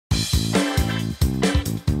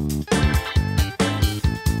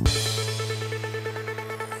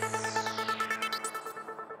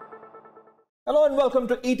Hello and welcome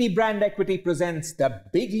to ET Brand Equity presents The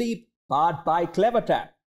Big Leap, powered by CleverTap,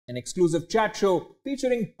 an exclusive chat show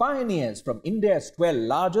featuring pioneers from India's 12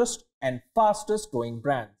 largest and fastest growing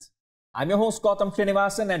brands. I'm your host Gautam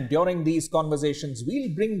Srinivasan, and during these conversations,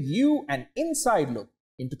 we'll bring you an inside look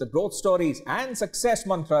into the growth stories and success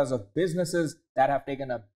mantras of businesses that have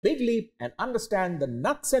taken a big leap and understand the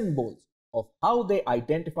nuts and bolts of how they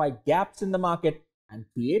identify gaps in the market and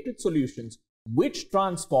created solutions which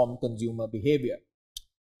transform consumer behavior.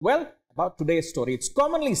 Well, about today's story, it's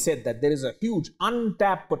commonly said that there is a huge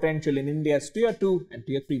untapped potential in India's Tier 2 and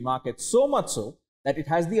Tier 3 markets, so much so that it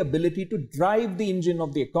has the ability to drive the engine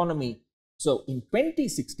of the economy. So in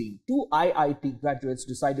 2016, two IIT graduates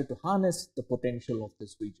decided to harness the potential of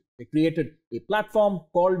this region. They created a platform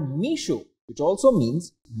called Meesho, which also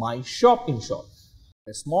means My Shop in short,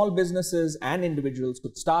 where small businesses and individuals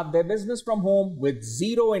could start their business from home with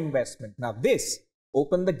zero investment. Now, this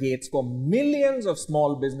opened the gates for millions of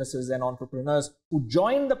small businesses and entrepreneurs who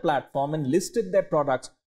joined the platform and listed their products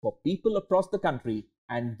for people across the country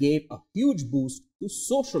and gave a huge boost to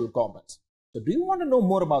social commerce. So, do you want to know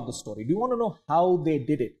more about the story? Do you want to know how they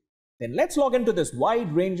did it? Then let's log into this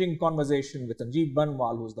wide-ranging conversation with Sanjeev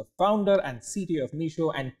Barnwal, who is the founder and CTO of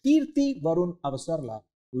Meesho, and Kirti Varun Avasarala,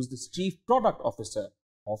 who is the Chief Product Officer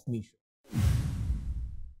of Meesho.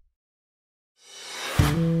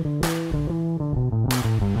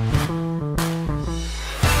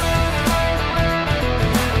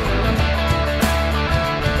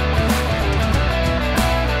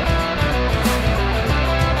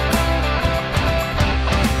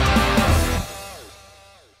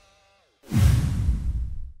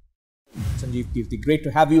 Sanjeev, Kirti, great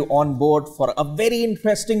to have you on board for a very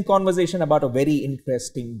interesting conversation about a very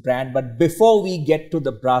interesting brand. But before we get to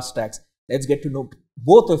the brass tacks, let's get to know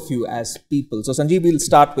both of you as people. So Sanjeev, we'll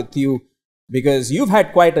start with you because you've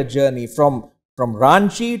had quite a journey from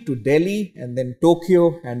Ranchi to Delhi and then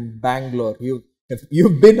Tokyo and Bangalore.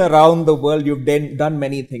 You've been around the world, you've done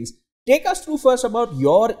many things. Take us through first about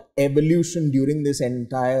your evolution during this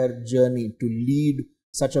entire journey to lead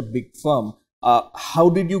such a big firm. How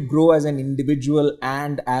did you grow as an individual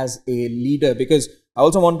and as a leader? Because I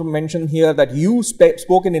also want to mention here that you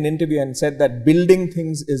spoke in an interview and said that building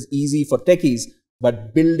things is easy for techies,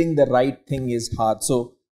 but building the right thing is hard.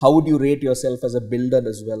 So how would you rate yourself as a builder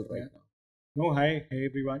as well right now? No, hi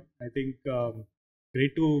everyone. I think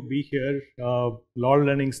great to be here. Lot of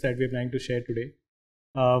learnings that we're planning to share today.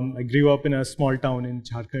 I grew up in a small town in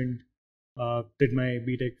Jharkhand. Did my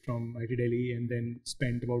BTech from IT Delhi and then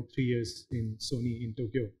spent about 3 years in Sony in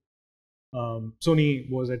Tokyo. Sony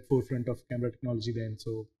was at forefront of camera technology then,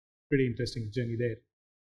 so pretty interesting journey there.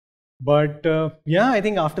 But yeah, I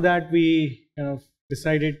think after that we kind of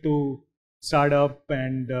decided to start up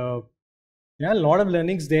and yeah, a lot of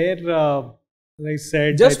learnings there. Like I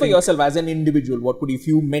said, just for yourself as an individual, what would, if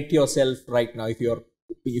you met yourself right now, if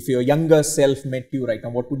your younger self met you right now,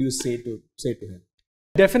 what would you say to him?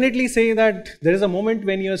 Definitely say that there is a moment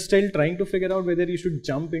when you're still trying to figure out whether you should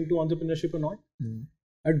jump into entrepreneurship or not.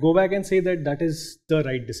 I'd go back and say that is the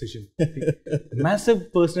right decision.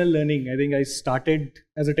 Massive personal learning. I think I started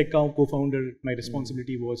as a tech co-founder. My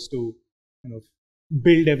responsibility was to kind of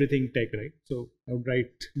build everything tech, right? So I would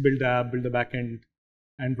build the app, build the backend,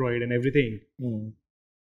 Android and everything. And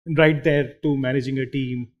right there to managing a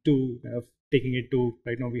team, to taking it to,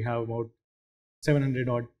 right now we have about 700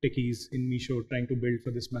 odd techies in Meesho trying to build for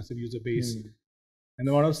this massive user base. And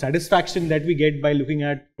the amount of satisfaction that we get by looking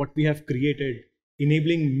at what we have created,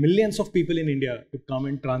 enabling millions of people in India to come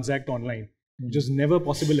and transact online, which was never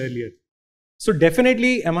possible earlier. So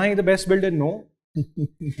definitely, am I the best builder? No.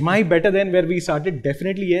 Am I better than where we started?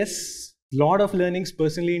 Definitely yes. Lot of learnings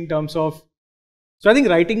personally in terms of, so I think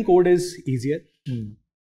writing code is easier.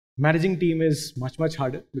 Managing team is much, much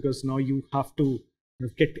harder because now you have to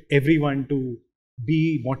get everyone to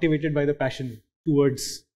be motivated by the passion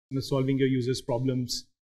towards solving your users' problems,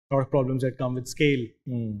 a lot of problems that come with scale.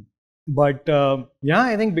 But yeah,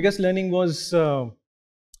 I think biggest learning was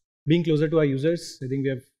being closer to our users. I think we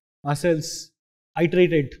have ourselves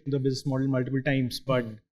iterated the business model multiple times, but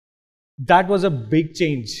that was a big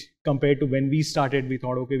change compared to when we started. We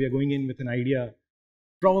thought, okay, we are going in with an idea.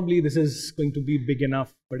 Probably this is going to be big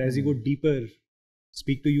enough, but as you go deeper,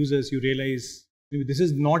 speak to users, you realize maybe this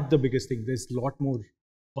is not the biggest thing. There's a lot more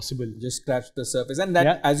possible. Just scratch the surface. And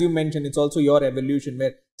that, as you mentioned, it's also your evolution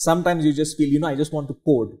where sometimes you just feel, I just want to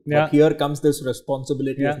code. But here comes this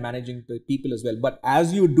responsibility of managing the people as well. But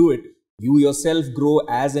as you do it, you yourself grow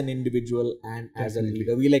as an individual and as a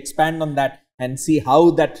leader. We'll expand on that and see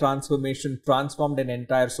how that transformation transformed an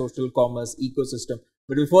entire social commerce ecosystem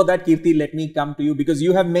But before that, Kirti, let me come to you because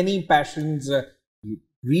you have many passions,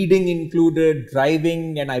 reading included,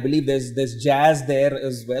 driving, and I believe there's jazz there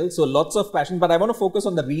as well. So lots of passion, but I want to focus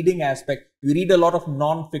on the reading aspect. You read a lot of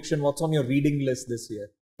non-fiction. What's on your reading list this year?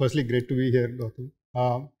 Firstly, great to be here, Gautam.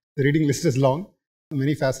 The reading list is long.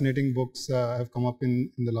 Many fascinating books have come up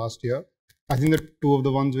in the last year. I think that two of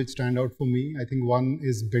the ones which stand out for me, I think one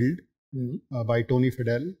is Build by Tony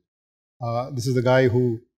Fadell. This is the guy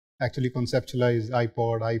who actually conceptualized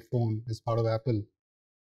iPod, iPhone as part of Apple.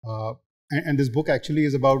 And this book actually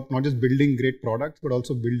is about not just building great products, but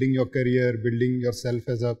also building your career, building yourself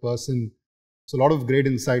as a person. So a lot of great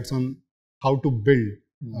insights on how to build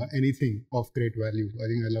anything of great value. I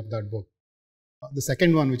think I love that book. The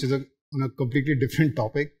second one, which is on a completely different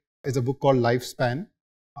topic, is a book called Lifespan.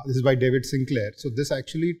 This is by David Sinclair. So this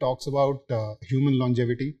actually talks about human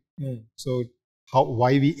longevity. So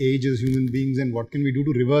why we age as human beings and what can we do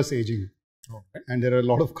to reverse aging. Okay. And there are a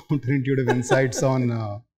lot of counterintuitive insights on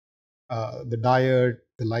the diet,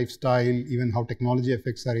 the lifestyle, even how technology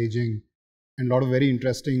affects our aging, and a lot of very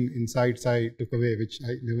interesting insights I took away, which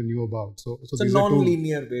I never knew about. So it's a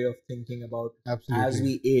non-linear way of thinking about as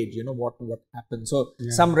we age, what happens. So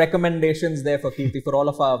some recommendations there for Kirti, for all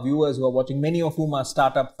of our viewers who are watching, many of whom are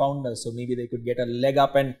startup founders. So maybe they could get a leg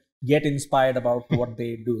up and get inspired about what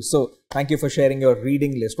they do. So thank you for sharing your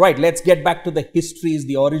reading list. Right, let's get back to the histories,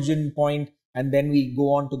 the origin point, and then we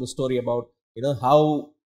go on to the story about,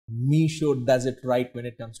 how Meesho does it right when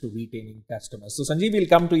it comes to retaining customers. So Sanjeev, we'll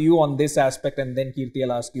come to you on this aspect, and then Kirti,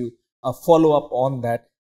 I'll ask you a follow-up on that.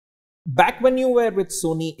 Back when you were with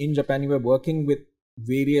Sony in Japan, you were working with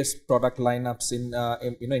various product lineups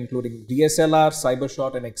including DSLR,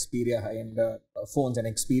 Cybershot, and Xperia high-end phones, and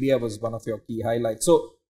Xperia was one of your key highlights.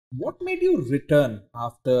 So what made you return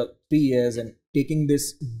after 3 years and taking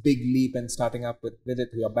this big leap and starting up with it,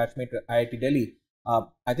 your batchmate at IIT Delhi?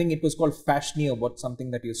 I think it was called Fashioneo,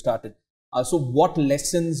 something that you started. So what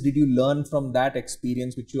lessons did you learn from that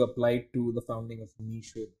experience which you applied to the founding of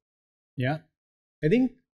Meesho? Yeah, I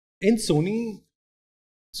think in Sony,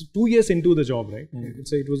 so 2 years into the job, right?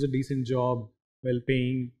 So it was a decent job, well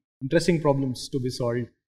paying, interesting problems to be solved.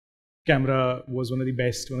 Camera was one of the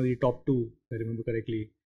best, one of the top two, if I remember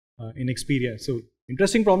correctly, in Xperia. So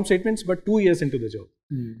interesting problem statements, but 2 years into the job,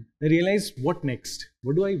 I realized, what next?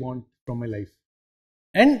 What do I want from my life?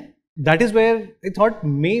 And that is where I thought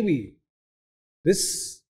maybe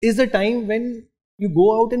this is the time when you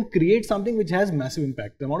go out and create something which has massive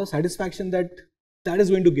impact. The amount of satisfaction that is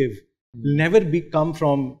going to give will never come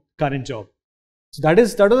from current job. So that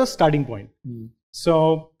was a starting point.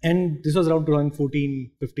 So, and this was around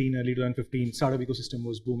 2014, 15, early 2015, startup ecosystem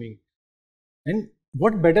was booming. And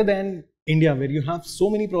what better than India, where you have so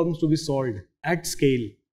many problems to be solved at scale,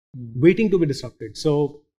 waiting to be disrupted.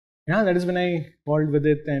 So yeah, that is when I called with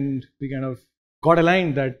it, and we kind of got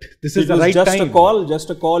aligned that this is the right time.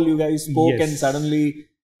 Just a call, you guys spoke, and suddenly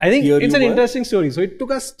I think it's an interesting story. So it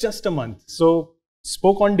took us just a month. So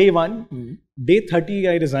spoke on day 1, day 30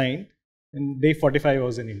 I resigned, and day 45 I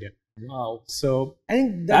was in India. Wow. So I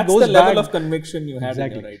think that's the level of conviction you had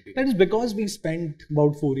in your idea. That is because we spent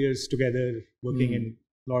about 4 years together working in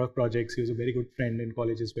a lot of projects. He was a very good friend in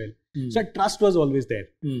college as well. So that trust was always there.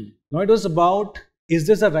 Now it was about, is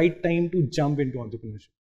this the right time to jump into entrepreneurship?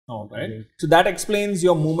 All right. So that explains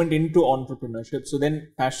your movement into entrepreneurship. So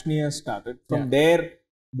then Fashioneo started. From there,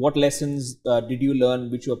 what lessons did you learn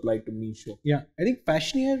which you applied to Meesho? Yeah, I think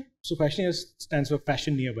Fashioneo, so Fashioneo stands for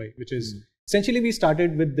Fashion Nearby, which is essentially we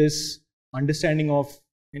started with this understanding of,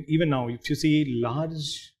 and even now, if you see,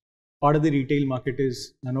 large part of the retail market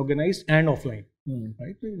is unorganized and offline,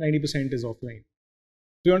 right? 90% is offline.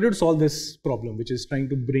 So we wanted to solve this problem, which is trying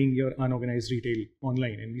to bring your unorganized retail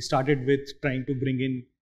online. And we started with trying to bring in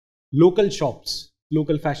local shops,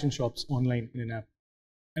 local fashion shops online in an app.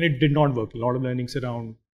 And it did not work. A lot of learnings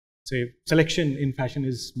around, say, selection in fashion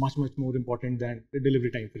is much, much more important than the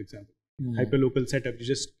delivery time, for example. Hyper-local setup, you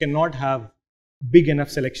just cannot have big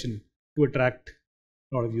enough selection to attract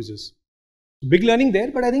a lot of users. Big learning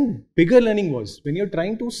there, but I think bigger learning was when you're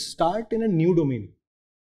trying to start in a new domain.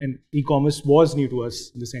 And e-commerce was new to us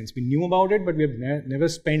in the sense we knew about it, but we have never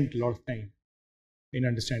spent a lot of time in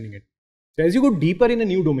understanding it. So as you go deeper in a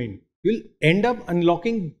new domain, you'll end up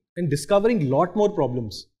unlocking and discovering a lot more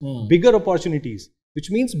problems, bigger opportunities, which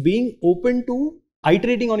means being open to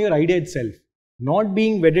iterating on your idea itself, not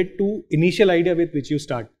being wedded to initial idea with which you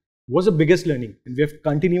start, was the biggest learning. And we have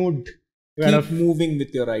continued Keep moving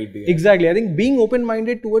with your idea. Exactly. I think being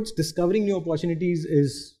open-minded towards discovering new opportunities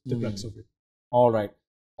is the crux of it. All right.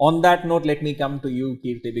 On that note, let me come to you,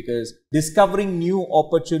 Kirti, because discovering new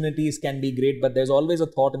opportunities can be great, but there's always a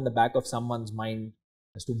thought in the back of someone's mind.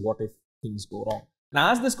 as to what if things go wrong. And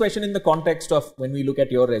I ask this question in the context of when we look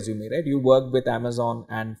at your resume, right? You worked with Amazon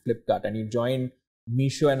and Flipkart and you joined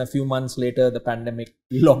Meesho, and a few months later, the pandemic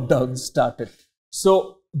lockdown started.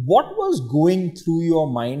 So what was going through your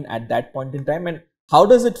mind at that point in time, and how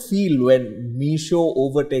does it feel when Meesho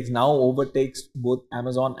overtakes both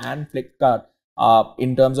Amazon and Flipkart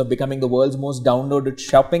in terms of becoming the world's most downloaded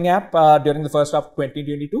shopping app during the first half of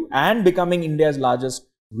 2022 and becoming India's largest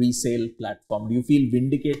resale platform? Do you feel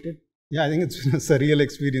vindicated? Yeah, I think it's been a surreal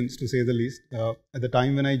experience, to say the least. At the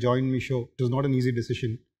time when I joined Meesho, it was not an easy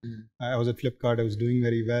decision. I was at Flipkart, I was doing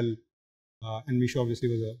very well. And Meesho obviously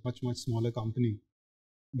was a much, much smaller company.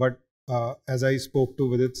 But as I spoke to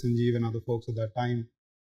Vidit, Sanjeev and other folks at that time,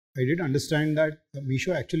 I did understand that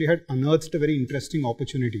Meesho actually had unearthed a very interesting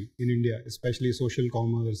opportunity in India, especially social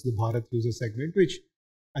commerce, the Bharat user segment, which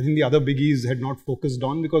I think the other biggies had not focused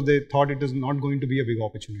on because they thought it is not going to be a big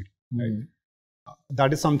opportunity. Right?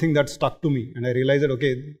 That is something that stuck to me, and I realized that,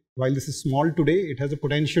 okay, while this is small today, it has a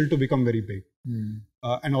potential to become very big.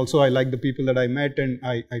 And also I like the people that I met, and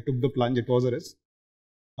I took the plunge. It was a risk.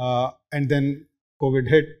 And then COVID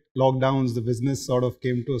hit, lockdowns, the business sort of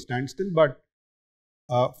came to a standstill. But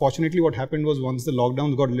fortunately, what happened was once the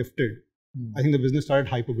lockdowns got lifted, I think the business started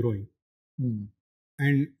hyper growing.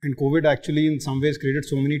 And COVID actually in some ways created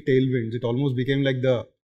so many tailwinds. It almost became like the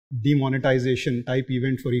demonetization type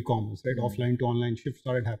event for e-commerce, right? Offline to online shift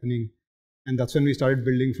started happening. And that's when we started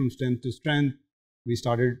building from strength to strength. We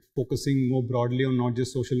started focusing more broadly on not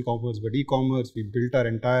just social commerce, but e-commerce. We built our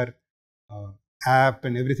entire app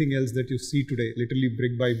and everything else that you see today, literally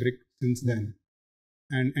brick by brick since then.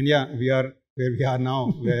 And yeah, we are where we are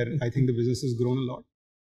now, where I think the business has grown a lot.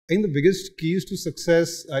 I think the biggest keys to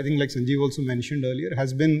success, I think like Sanjeev also mentioned earlier,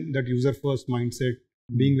 has been that user-first mindset,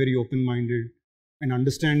 being very open-minded, and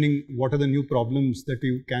understanding what are the new problems that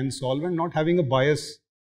you can solve, and not having a bias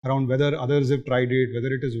around whether others have tried it,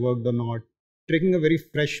 whether it has worked or not. Taking a very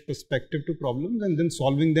fresh perspective to problems and then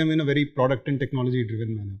solving them in a very product and technology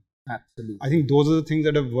driven manner. Absolutely. I think those are the things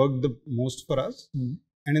that have worked the most for us.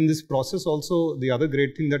 And in this process also, the other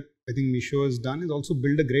great thing that I think Meesho has done is also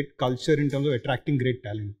build a great culture in terms of attracting great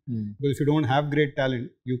talent. Because if you don't have great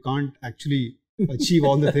talent, you can't actually achieve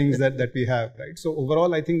all the things that we have, right? So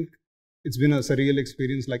overall, I think it's been a surreal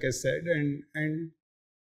experience, like I said, and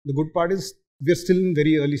the good part is we're still in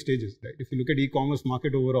very early stages, right? If you look at e-commerce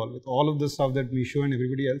market overall, with all of the stuff that Meesho and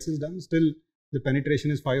everybody else has done, still the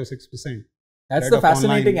penetration is 5 or 6%. That's the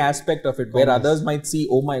fascinating aspect of it, where others might see,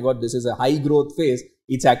 oh my God, this is a high growth phase.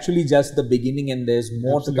 It's actually just the beginning and there's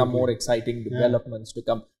more to come, more exciting developments to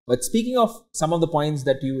come. But speaking of some of the points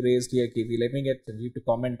that you raised here, KV, let me get you to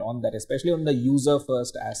comment on that, especially on the user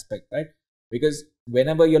first aspect, right? Because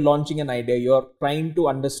whenever you're launching an idea, you're trying to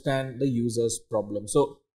understand the user's problem.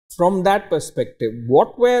 So from that perspective,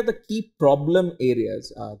 what were the key problem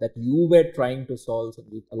areas that you were trying to solve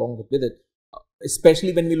along with it?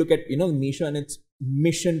 Especially when we look at, Meesho and its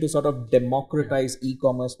mission to sort of democratize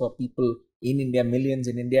e-commerce for people in India, millions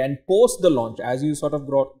in India, and post the launch, as you sort of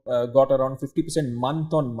got around 50%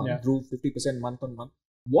 month on month, grew 50% month on month.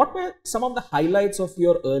 What were some of the highlights of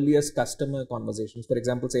your earliest customer conversations? For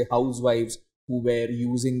example, say housewives who were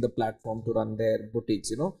using the platform to run their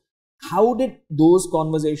boutiques, How did those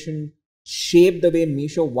conversations shape the way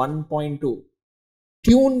Meesho 1.2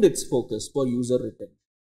 tuned its focus for user retention?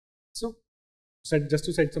 So, just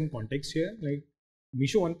to set some context here, like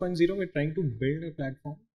Meesho 1.0, we're trying to build a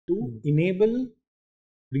platform to enable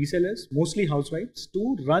resellers, mostly housewives,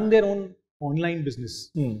 to run their own online business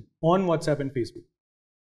on WhatsApp and Facebook.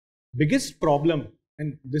 Biggest problem,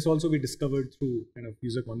 and this also we discovered through kind of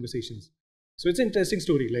user conversations. So it's an interesting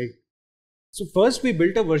story. So first we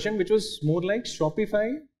built a version which was more like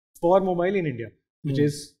Shopify for mobile in India, which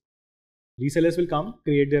is resellers will come,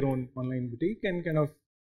 create their own online boutique and kind of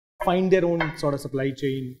find their own sort of supply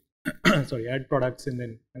chain, add products and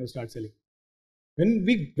then kind of start selling. When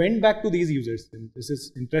we went back to these users, and this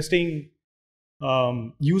is interesting,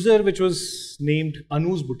 user which was named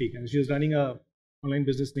Anu's Boutique, and she was running a online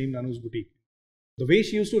business named Anu's Boutique. The way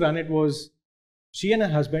she used to run it was, she and her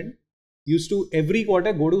husband used to every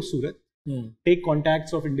quarter go to Surat, take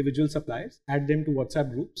contacts of individual suppliers, add them to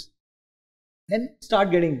WhatsApp groups, and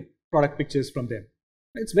start getting product pictures from them.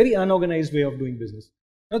 It's a very unorganized way of doing business.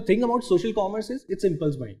 Now, the thing about social commerce is it's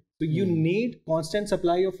impulse buying. So you need constant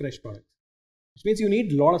supply of fresh products, which means you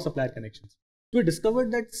need a lot of supplier connections. So we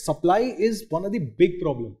discovered that supply is one of the big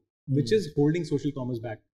problems, which is holding social commerce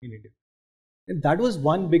back in India. And that was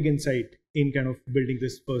one big insight in kind of building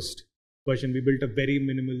this first version. We built a very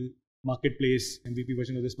minimal marketplace, MVP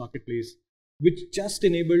version of this marketplace, which just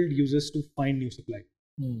enabled users to find new supply.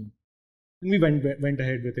 And we went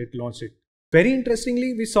ahead with it, launched it. Very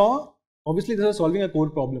interestingly, we saw, obviously this was solving a core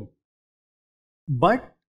problem.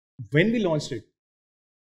 But when we launched it,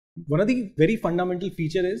 one of the very fundamental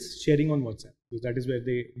feature is sharing on WhatsApp, because that is where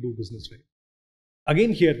they do business, right?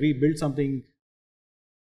 Again, here we built something.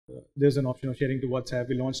 There's an option of sharing to WhatsApp.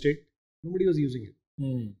 We launched it. Nobody was using it.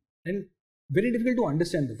 And very difficult to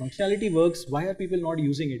understand. The functionality works. Why are people not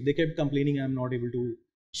using it? They kept complaining, I'm not able to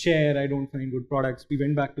share. I don't find good products. We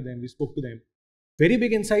went back to them. We spoke to them. Very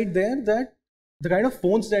big insight there that the kind of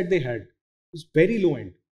phones that they had was very low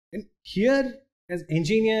end. And here, as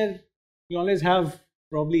engineer, you always have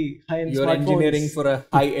probably high-end smartphones. You're engineering for a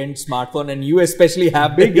high-end smartphone, and you especially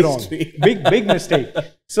have big wrong. big mistake.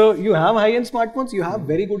 So you have high-end smartphones, you have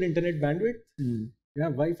very good internet bandwidth, you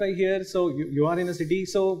have Wi-Fi here, so you are in a city,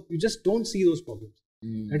 so you just don't see those problems.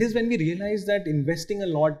 That is when we realized that investing a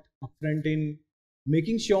lot upfront in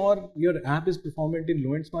making sure your app is performant in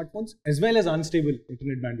low-end smartphones as well as unstable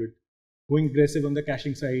internet bandwidth, going aggressive on the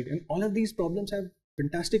caching side, and all of these problems have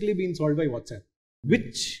fantastically been solved by WhatsApp,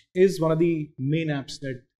 which is one of the main apps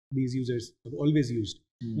that these users have always used,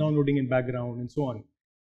 downloading in background and so on.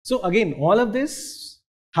 So again, all of this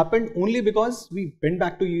happened only because we went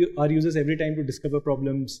back to our users every time to discover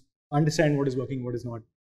problems, understand what is working, what is not.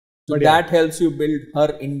 So that helps you build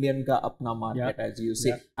her Indian ka apna market, as you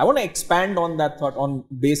say. I want to expand on that thought on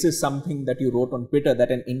basis something that you wrote on Twitter,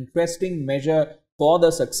 that an interesting measure for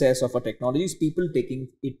the success of a technology is people taking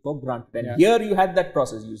it for granted. And here you had that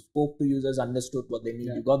process. You spoke to users, understood what they need,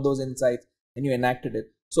 you got those insights, and you enacted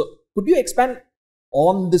it. So could you expand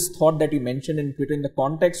on this thought that you mentioned in Twitter in the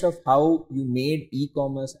context of how you made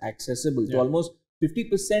e-commerce accessible to almost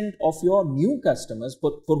 50% of your new customers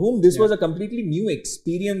for whom this was a completely new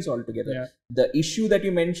experience altogether. The issue that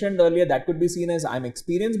you mentioned earlier, that could be seen as I'm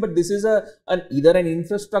experienced, but this is either an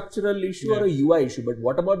infrastructural issue or a UI issue. But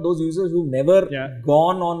what about those users who've never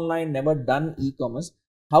gone online, never done e-commerce?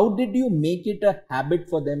 How did you make it a habit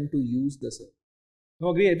for them to use the service? No,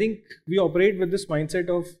 agree. I think we operate with this mindset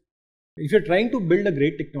of, if you're trying to build a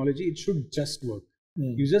great technology, it should just work.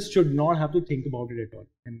 Users should not have to think about it at all.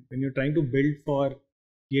 And when you're trying to build for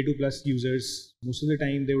Tier 2 plus users, most of the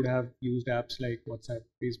time they would have used apps like WhatsApp,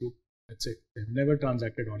 Facebook. That's it. They've never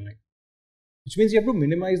transacted online. Which means you have to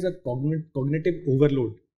minimize the cognitive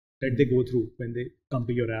overload that they go through when they come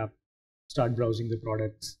to your app, start browsing the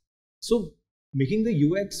products. So making the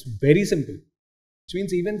UX very simple, which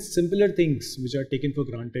means even simpler things which are taken for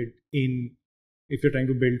granted if you're trying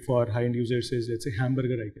to build for high-end users is, let's say,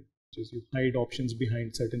 hamburger icon, which is you hide options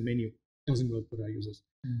behind certain menu. Doesn't work for our users.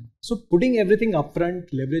 So putting everything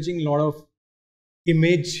upfront, leveraging a lot of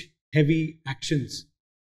image-heavy actions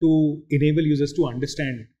to enable users to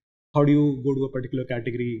understand how do you go to a particular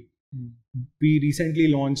category. We recently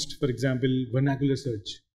launched, for example, vernacular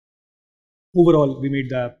search. Overall, we made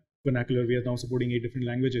the app vernacular. We are now supporting 8 different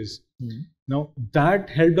languages. Now,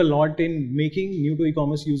 that helped a lot in making new to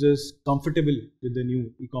e-commerce users comfortable with the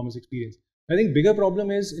new e-commerce experience. I think bigger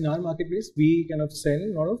problem is in our marketplace, we kind of sell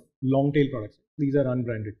a lot of long tail products. These are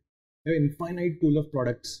unbranded. We have an infinite pool of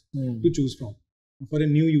products to choose from. For a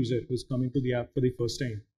new user who's coming to the app for the first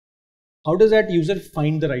time, how does that user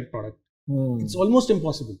find the right product? It's almost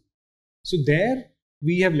impossible. So there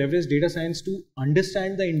we have leveraged data science to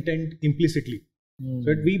understand the intent implicitly. So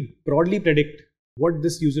that we broadly predict what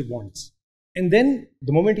this user wants. And then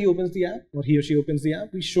the moment he opens the app or he or she opens the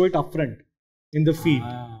app, we show it upfront in the feed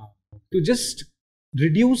to just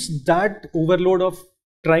reduce that overload of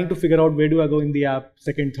trying to figure out where do I go in the app,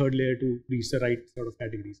 second, third layer to reach the right sort of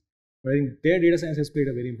categories. But I think their data science has played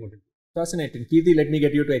a very important role. Fascinating. Kirti, let me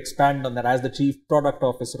get you to expand on that as the chief product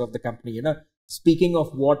officer of the company. Speaking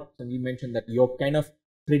of what you mentioned, that you're kind of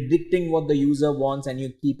predicting what the user wants and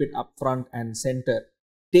you keep it upfront and center.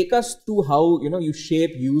 Take us to how you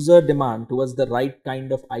shape user demand towards the right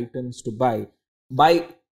kind of items to buy.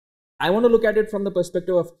 I want to look at it from the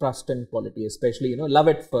perspective of trust and quality, especially love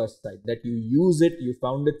at first sight. That you use it, you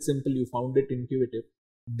found it simple, you found it intuitive.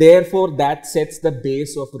 Therefore, that sets the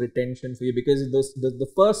base of retention for you, because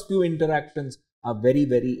the first few interactions are very,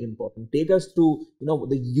 very important. Take us through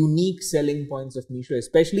the unique selling points of Meesho,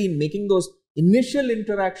 especially in making those initial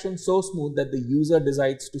interactions so smooth that the user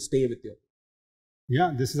decides to stay with you.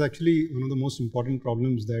 Yeah, this is actually one of the most important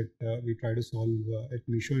problems that we try to solve at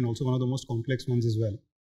Meesho, and also one of the most complex ones as well.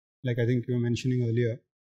 Like I think you were mentioning earlier,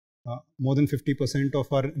 more than 50%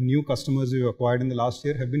 of our new customers we've acquired in the last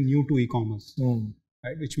year have been new to e-commerce,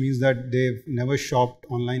 right? Which means that they've never shopped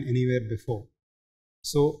online anywhere before.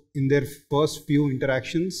 So in their first few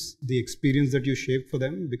interactions, the experience that you shape for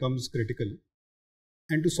them becomes critical.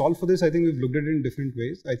 And to solve for this, I think we've looked at it in different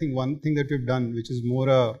ways. I think one thing that we've done, which is more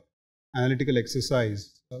a analytical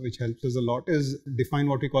exercise which helps us a lot is define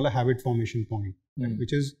what we call a habit formation point, right?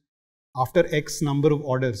 Which is after X number of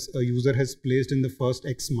orders a user has placed in the first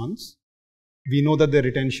X months, we know that their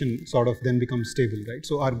retention sort of then becomes stable, right?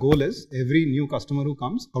 So our goal is every new customer who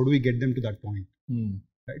comes, how do we get them to that point,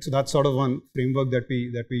 right? So that's sort of one framework that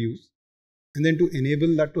we use. And then to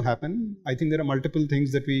enable that to happen, I think there are multiple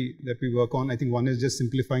things that we work on. I think one is just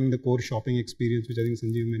simplifying the core shopping experience, which I think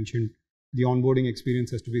Sanjeev mentioned. The onboarding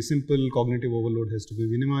experience has to be simple, cognitive overload has to be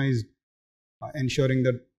minimized, ensuring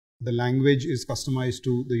that the language is customized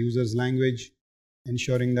to the user's language,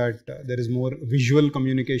 ensuring that there is more visual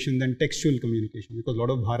communication than textual communication, because a lot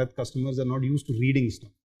of Bharat customers are not used to reading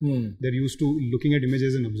stuff. They're used to looking at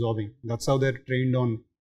images and absorbing. That's how they're trained on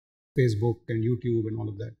Facebook and YouTube and all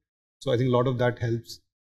of that. So I think a lot of that helps.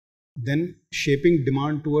 Then shaping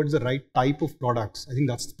demand towards the right type of products. I think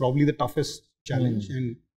that's probably the toughest challenge.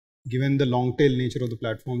 And given the long tail nature of the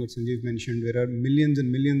platform that Sanjeev mentioned, there are millions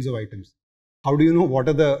and millions of items. How do you know what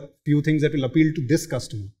are the few things that will appeal to this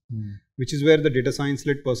customer? Which is where the data science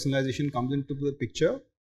led personalization comes into the picture,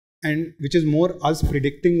 and which is more us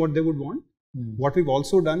predicting what they would want. What we've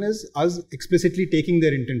also done is us explicitly taking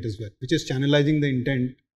their intent as well, which is channelizing the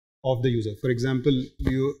intent of the user. For example,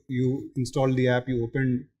 you installed the app, you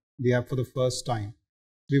opened the app for the first time.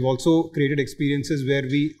 We've also created experiences where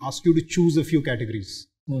we ask you to choose a few categories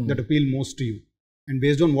that appeal most to you. And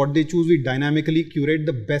based on what they choose, we dynamically curate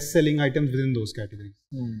the best selling items within those categories.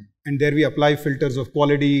 And there we apply filters of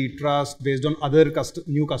quality, trust, based on other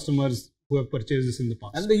new customers who have purchased this in the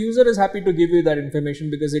past. And the user is happy to give you that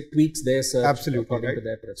information because it tweaks their search according to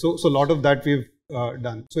their preference. So a lot of that we've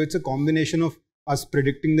done. So it's a combination of us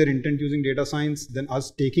predicting their intent using data science, then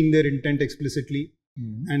us taking their intent explicitly,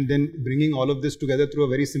 and then bringing all of this together through a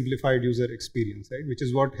very simplified user experience, right? Which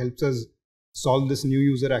is what helps us solve this new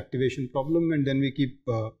user activation problem. And then we keep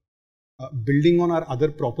building on our other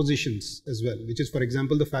propositions as well, which is, for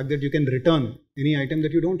example, the fact that you can return any item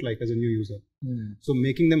that you don't like as a new user. So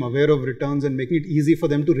making them aware of returns and making it easy for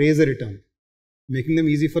them to raise a return, making them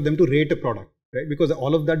easy for them to rate a product, right? Because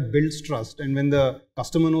all of that builds trust. And when the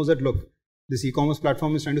customer knows that, look, this e-commerce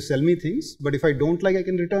platform is trying to sell me things, but if I don't like, I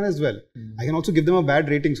can return as well. I can also give them a bad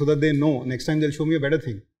rating so that they know next time they'll show me a better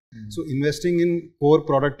thing. So investing in core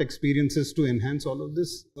product experiences to enhance all of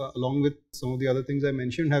this, along with some of the other things I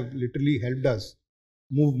mentioned, have literally helped us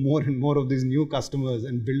move more and more of these new customers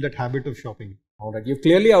and build that habit of shopping. All right. You've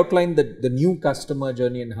clearly outlined the new customer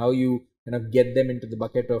journey and how you kind of get them into the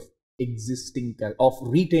bucket of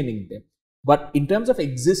retaining them. But in terms of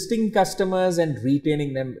existing customers and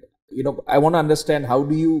retaining them, I want to understand what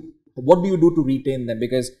do you do to retain them?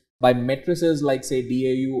 Because by matrices like say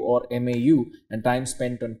DAU or MAU and time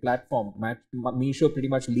spent on platform, Meesho pretty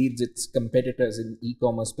much leads its competitors in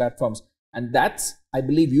e-commerce platforms. And that's, I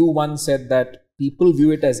believe you once said that people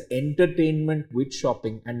view it as entertainment with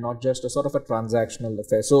shopping and not just a sort of a transactional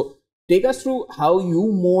affair. So take us through how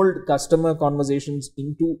you mold customer conversations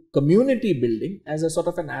into community building as a sort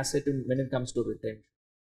of an asset when it comes to retention.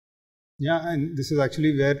 Yeah, and this is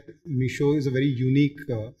actually where Meesho is a very unique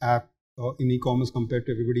app in e-commerce compared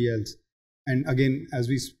to everybody else. And again, as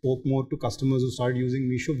we spoke more to customers who started using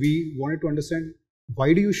Meesho, we wanted to understand,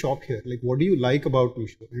 why do you shop here? Like, what do you like about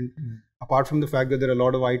Meesho? And apart from the fact that there are a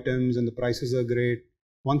lot of items and the prices are great,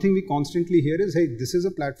 one thing we constantly hear is, hey, this is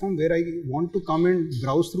a platform where I want to come and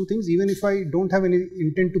browse through things even if I don't have any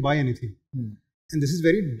intent to buy anything. And this is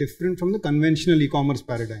very different from the conventional e-commerce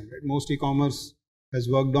paradigm, right? Most e-commerce has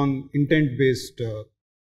worked on intent-based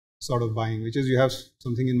sort of buying, which is you have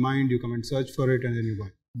something in mind, you come and search for it, and then you buy.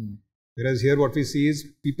 Whereas here what we see is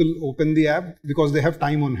people open the app because they have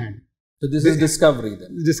time on hand. So this is discovery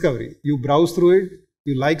then? Discovery. You browse through it,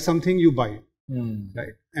 you like something, you buy it,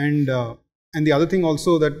 right? And the other thing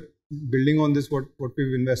also, that building on this, what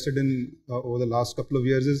we've invested in over the last couple of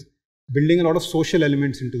years is building a lot of social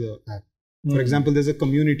elements into the app. For example, there's a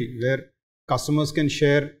community where customers can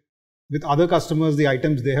share with other customers the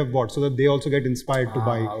items they have bought so that they also get inspired to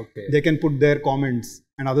buy. They can put their comments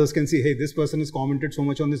and others can see, hey, this person has commented so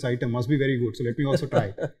much on this item, must be very good, so let me also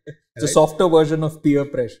try. It's a softer version of peer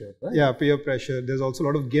pressure, right? Yeah, peer pressure. There's also a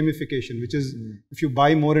lot of gamification, which is if you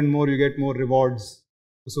buy more and more, you get more rewards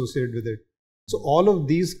associated with it. So all of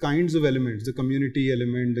these kinds of elements, the community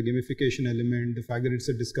element, the gamification element, the fact that it's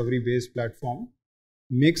a discovery-based platform,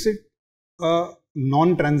 makes it a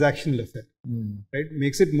non-transactional affair, right?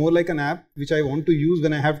 Makes it more like an app which I want to use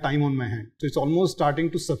when I have time on my hand. So it's almost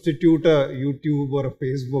starting to substitute a YouTube or a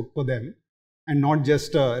Facebook for them and not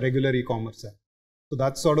just a regular e-commerce app. So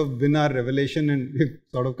that's sort of been our revelation, and we've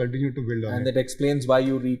sort of continued to build on it. And that explains why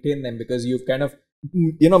you retain them, because you've kind of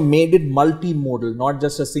made it multimodal, not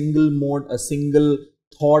just a single mode, a single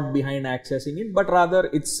thought behind accessing it, but rather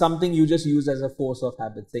it's something you just use as a force of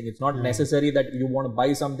habit, saying it's not necessary that you want to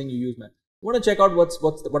buy something you use, man. You want to check out what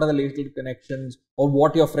are the latest connections or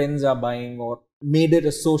what your friends are buying, or made it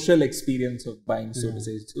a social experience of buying, so to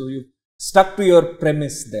say. So you stuck to your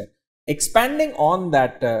premise there. Expanding on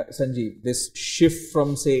that, Sanjeev, this shift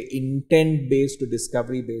from, say, intent-based to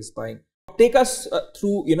discovery-based buying, take us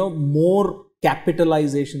through, more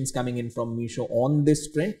capitalizations coming in from Meesho on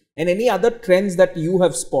this trend, and any other trends that you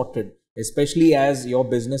have spotted, especially as your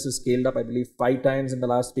business is scaled up, I believe 5 times in the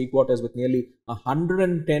last 3 quarters with nearly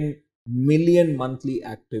 110 million monthly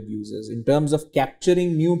active users, in terms of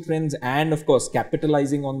capturing new trends and, of course,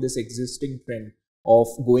 capitalizing on this existing trend of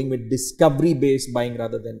going with discovery-based buying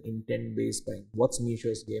rather than intent-based buying. What's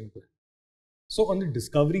Meesho's game plan? So on the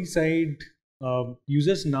discovery side,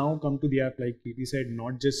 users now come to the app, like we said,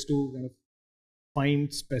 not just to kind of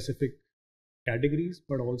find specific categories,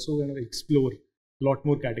 but also kind of explore a lot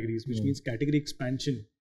more categories, which means category expansion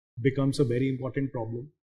becomes a very important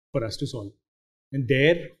problem for us to solve. And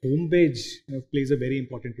their homepage plays a very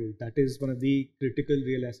important role. That is one of the critical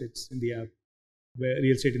real assets in the app,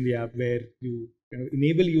 real estate in the app, where you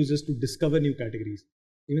enable users to discover new categories.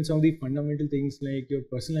 Even some of the fundamental things like your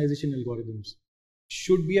personalization algorithms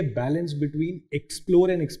should be a balance between explore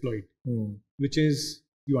and exploit, which is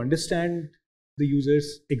you understand the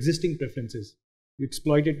user's existing preferences, you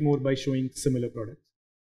exploit it more by showing similar products,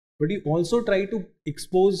 but you also try to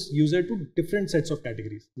expose user to different sets of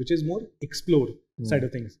categories, which is more explore side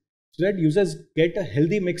of things, so that users get a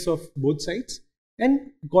healthy mix of both sides,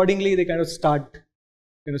 and accordingly they kind of start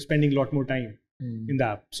spending a lot more time in the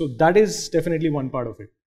app. So that is definitely one part of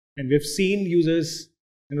it, and we've seen users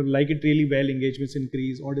like it really well, engagements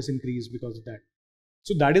increase, orders increase because of that.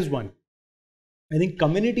 So that is one. I think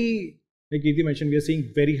community, like Kirti mentioned, we are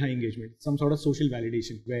seeing very high engagement, some sort of social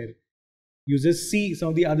validation where users see some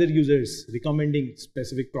of the other users recommending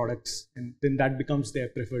specific products, and then that becomes their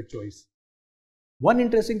preferred choice. One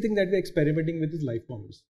interesting thing that we're experimenting with is live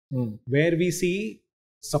commerce, where we see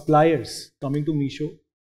suppliers coming to Meesho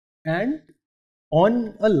and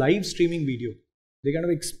on a live streaming video, they kind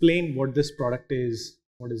of explain what this product is,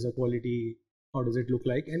 what is the quality, how does it look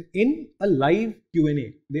like, and in a live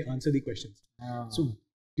Q&A, they answer the questions. So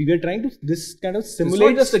we are trying to this kind of simulate. It's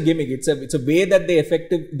not just a gimmick; it's a way that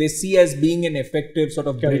they see as being an effective sort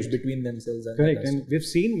of bridge between themselves and correct. And we've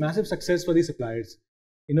seen massive success for the suppliers.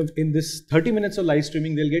 In this 30 minutes of live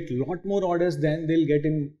streaming, they'll get a lot more orders than they'll get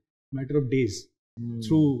in a matter of days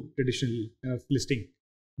through traditional listing.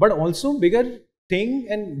 But also bigger thing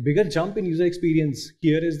and bigger jump in user experience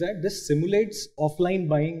here is that this simulates offline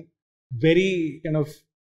buying very kind of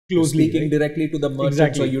closely. Speaking directly to the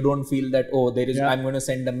merchant, so you don't feel that, I'm going to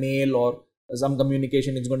send a mail or some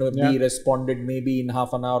communication is going to be responded maybe in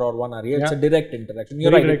half an hour or 1 hour. It's a direct interaction.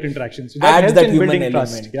 You're very right. Direct interaction. So that adds helps that in human building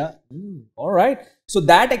element. Trust. All right. So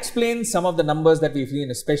that explains some of the numbers that we've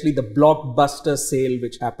seen, especially the blockbuster sale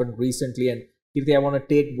which happened recently. And Kirti, I want to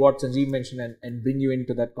take what Sanjeev mentioned and bring you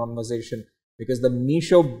into that conversation, because the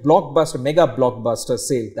Meesho mega blockbuster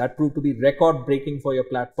sale, that proved to be record breaking for your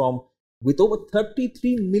platform, with over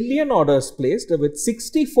 33 million orders placed, with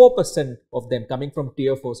 64% of them coming from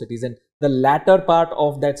tier 4 cities. And the latter part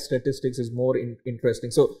of that statistics is more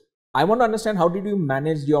interesting. So I want to understand, how did you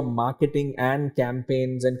manage your marketing and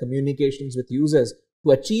campaigns and communications with users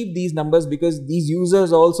to achieve these numbers? Because these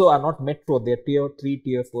users also are not metro, they're tier 3,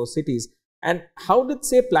 tier 4 cities. And how did,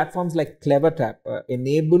 say, platforms like CleverTap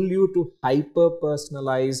enable you to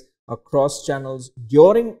hyper-personalize across channels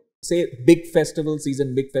during, say, big festival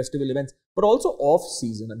season, big festival events, but also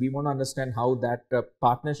off-season? We want to understand how that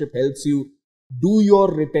partnership helps you do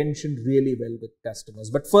your retention really well with customers.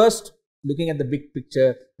 But first, looking at the big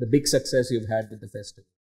picture, the big success you've had with the festival.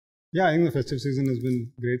 Yeah, I think the festive season has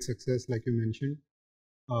been great success, like you mentioned.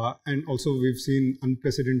 And also we've seen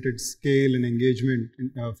unprecedented scale and engagement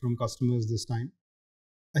from customers this time.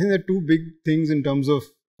 I think there are two big things in terms of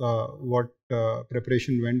what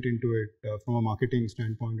preparation went into it from a marketing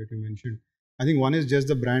standpoint that you mentioned. I think one is just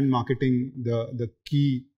the brand marketing, the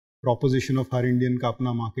key proposition of Har Indian Ka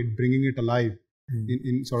Apna Market, bringing it alive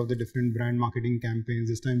in sort of the different brand marketing campaigns.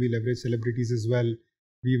 This time we leveraged celebrities as well.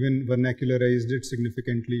 We even vernacularized it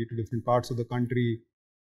significantly to different parts of the country.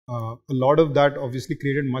 A lot of that obviously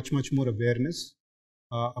created much more awareness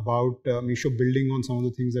about Meesho, building on some of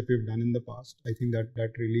the things that we've done in the past. I think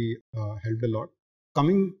that really helped a lot.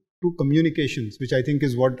 Coming to communications, which I think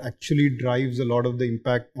is what actually drives a lot of the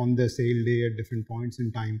impact on the sale day at different points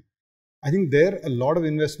in time. I think a lot of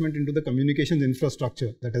investment into the communications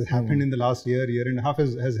infrastructure that has happened in the last year and a half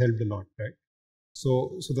has helped a lot, right?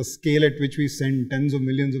 So the scale at which we send tens of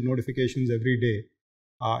millions of notifications every day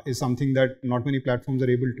is something that not many platforms are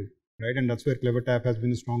able to, right? And that's where CleverTap has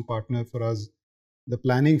been a strong partner for us. The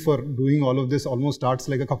planning for doing all of this almost starts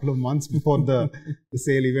like a couple of months before the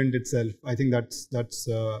sale event itself. I think that's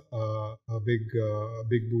a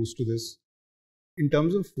big boost to this. In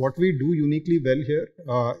terms of what we do uniquely well here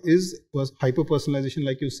is hyper personalization,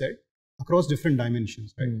 like you said, across different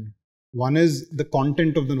dimensions, right? One is the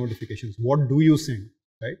content of the notifications. What do you send,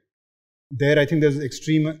 right? There, I think there's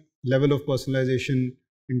extreme level of personalization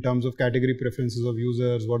in terms of category preferences of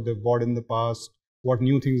users, what they've bought in the past, what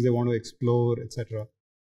new things they want to explore, etc.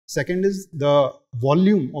 Second is the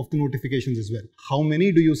volume of the notifications as well. How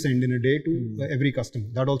many do you send in a day to every customer?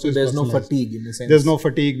 That also is there's no fatigue in the sense. There's no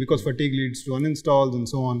fatigue because fatigue leads to uninstalls and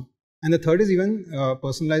so on. And the third is even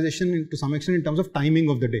personalization to some extent in terms of timing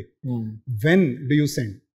of the day. When do you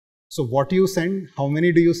send? So what do you send? How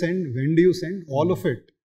many do you send? When do you send? All of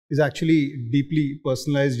it is actually deeply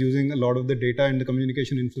personalized using a lot of the data and the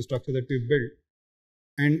communication infrastructure that we've built.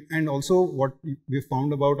 And also what we've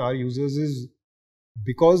found about our users is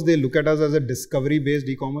because they look at us as a discovery-based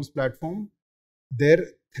e-commerce platform, their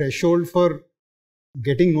threshold for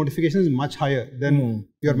getting notifications is much higher than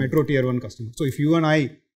your metro tier 1 customer. So if you and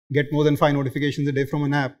I get more than 5 notifications a day from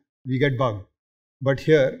an app, we get bugged. But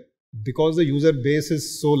here, because the user base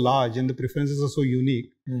is so large and the preferences are so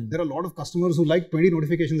unique, there are a lot of customers who like 20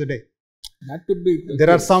 notifications a day. That could be. There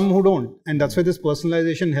are some who don't, and that's why this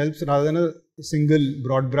personalization helps rather than a single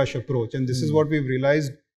broad brush approach. And this is what we've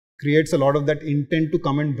realized creates a lot of that intent to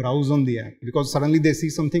come and browse on the app, because suddenly they see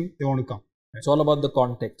something, they want to come. Right? It's all about the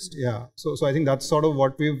context. Yeah. So I think that's sort of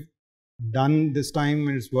what we've done this time,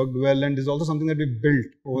 and it's worked well. And it's also something that we built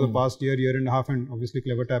over the past year and a half, and obviously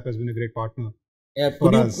CleverTap has been a great partner. Yeah,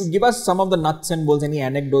 could you give us some of the nuts and bolts, any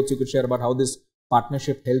anecdotes you could share about how this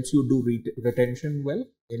partnership helps you do retention well?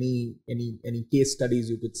 Any case studies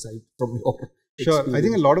you could cite from your experience? Sure. I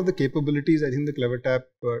think a lot of the capabilities I think the CleverTap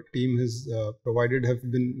team has provided have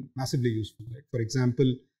been massively useful. Like for example,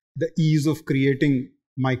 the ease of creating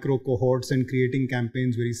micro cohorts and creating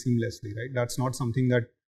campaigns very seamlessly, right? That's not something that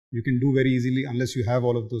you can do very easily unless you have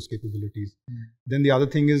all of those capabilities. Then the other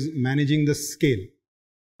thing is managing the scale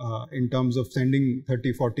in terms of sending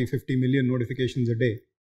 30, 40, 50 million notifications a day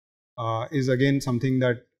is again something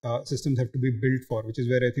that systems have to be built for, which is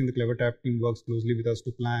where I think the CleverTap team works closely with us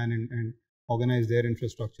to plan and organize their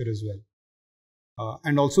infrastructure as well.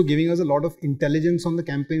 And also giving us a lot of intelligence on the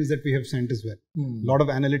campaigns that we have sent as well. A lot of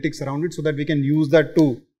analytics around it so that we can use that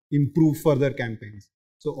to improve further campaigns.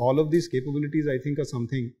 So all of these capabilities I think are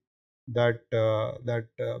something that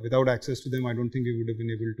without access to them, I don't think we would have been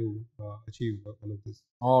able to achieve all of this.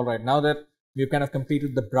 All right. Now that we've kind of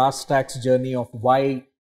completed the brass tacks journey of why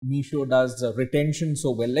Meesho does retention so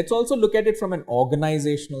well, let's also look at it from an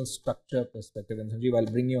organizational structure perspective. And Sanjeev,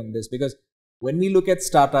 I'll bring you on this because when we look at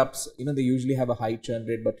startups, they usually have a high churn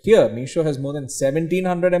rate. But here, Meesho has more than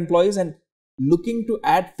 1,700 employees and looking to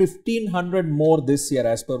add 1,500 more this year,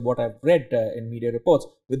 as per what I've read in media reports,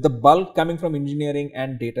 with the bulk coming from engineering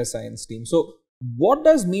and data science team. So what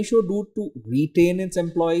does Meesho do to retain its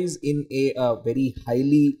employees in a very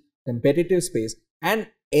highly competitive space and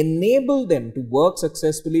enable them to work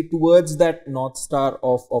successfully towards that North Star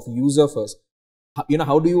of user first?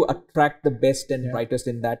 How do you attract the best and brightest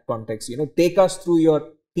in that context? Take us through your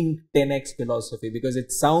Think 10x philosophy, because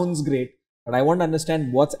it sounds great, but I want to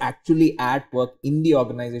understand what's actually at work in the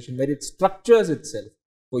organization where it structures itself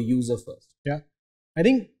for user first. Yeah, I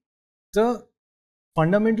think the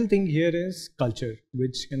fundamental thing here is culture,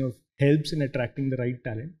 which kind of helps in attracting the right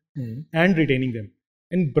talent and retaining them.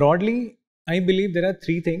 And broadly, I believe there are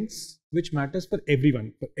 3 things which matters for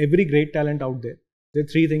everyone, for every great talent out there. There are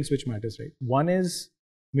 3 things which matters, right? One is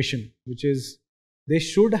mission, which is they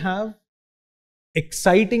should have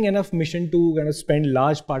exciting enough mission to kind of spend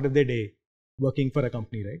large part of their day working for a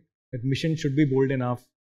company, right? That mission should be bold enough,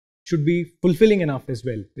 should be fulfilling enough as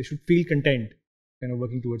well. They should feel content kind of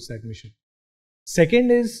working towards that mission.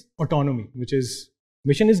 Second is autonomy, which is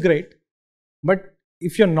mission is great, but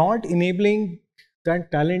if you're not enabling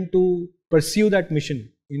that talent to pursue that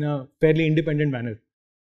mission in a fairly independent manner,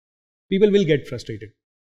 people will get frustrated.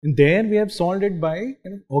 And there we have solved it by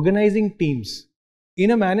organizing teams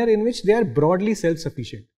in a manner in which they are broadly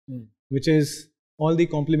self-sufficient, which is all the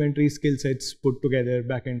complementary skill sets put together,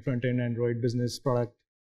 back-end, front-end, Android, business, product,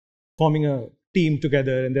 forming a team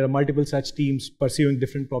together, and there are multiple such teams pursuing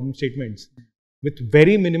different problem statements with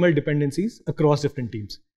very minimal dependencies across different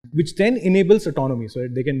teams, which then enables autonomy so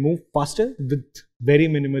that they can move faster with very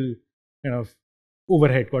minimal kind of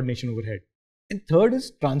coordination overhead. And third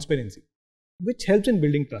is transparency, which helps in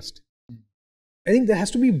building trust. I think there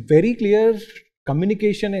has to be very clear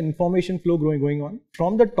communication and information flow going on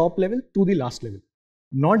from the top level to the last level.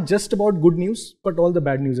 Not just about good news, but all the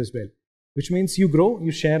bad news as well. Which means you grow,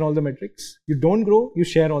 you share all the metrics. You don't grow, you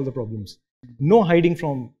share all the problems. No hiding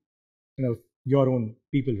from your own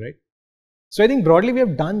people, right? So I think broadly we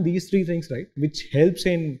have done these three things, right, which helps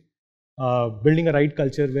in building a right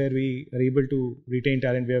culture where we are able to retain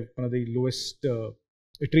talent. We have one of the lowest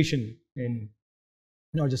attrition in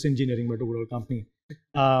not just engineering but overall company.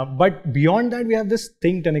 But beyond that, we have this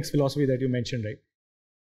think 10x philosophy that you mentioned, right?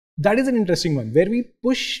 That is an interesting one where we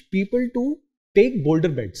push people to take bolder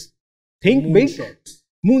bets, think big,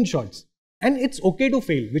 moonshots, and it's okay to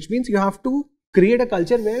fail, which means you have to create a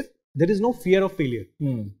culture where there is no fear of failure.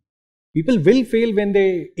 People will fail when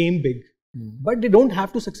they aim big, but they don't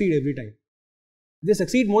have to succeed every time. If they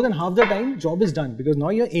succeed more than half the time, job is done because now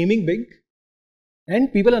you're aiming big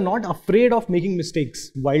and people are not afraid of making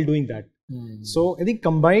mistakes while doing that. So I think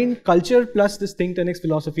combined culture plus this think 10x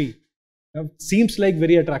philosophy seems like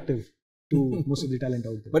very attractive to most of the talent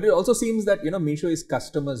out there. But it also seems that, Meesho is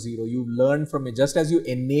customer zero. You learn from it. Just as you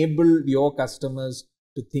enable your customers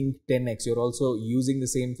to think 10x, you're also using the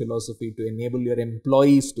same philosophy to enable your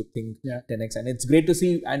employees to think 10x. And it's great to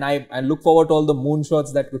see, and I look forward to all the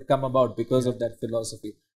moonshots that could come about because of that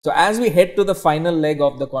philosophy. So as we head to the final leg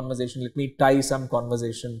of the conversation, let me tie some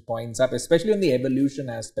conversation points up, especially on the evolution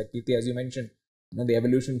aspect. Kirti, as you mentioned, the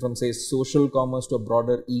evolution from, say, social commerce to a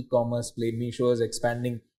broader e-commerce play. Meesho is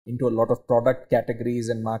expanding into a lot of product categories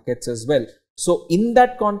and markets as well. So in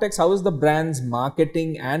that context, how is the brand's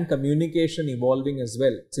marketing and communication evolving as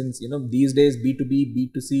well? Since, these days B2B,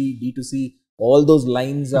 B2C, D2C, all those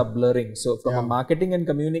lines are blurring. So from a marketing and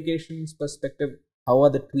communications perspective, how are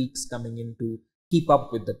the tweaks coming in to keep up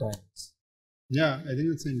with the times? Yeah, I think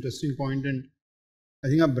that's an interesting point, and I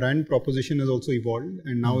think our brand proposition has also evolved,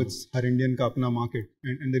 and now it's Har Indian Ka Apna market.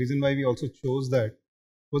 And the reason why we also chose that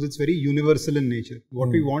was it's very universal in nature. What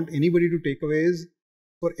we want anybody to take away is,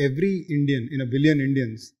 for every Indian in a billion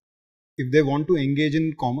Indians, if they want to engage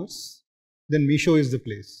in commerce, then Meesho is the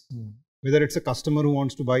place. Whether it's a customer who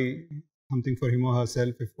wants to buy something for him or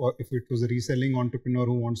herself, if it was a reselling entrepreneur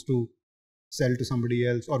who wants to sell to somebody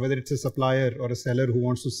else, or whether it's a supplier or a seller who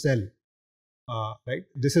wants to sell, right?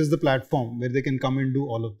 This is the platform where they can come and do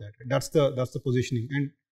all of that. That's the positioning.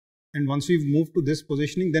 And once we've moved to this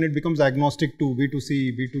positioning, then it becomes agnostic to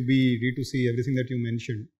B2C, B2B, D2C, everything that you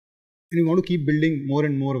mentioned. And we want to keep building more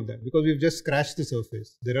and more of that because we've just scratched the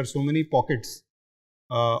surface. There are so many pockets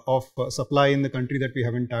of supply in the country that we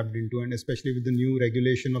haven't tapped into, and especially with the new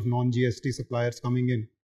regulation of non-GST suppliers coming in,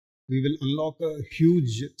 we will unlock a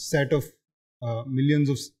huge set of millions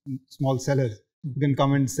of small sellers who can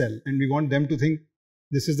come and sell. And we want them to think,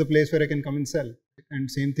 this is the place where I can come and sell.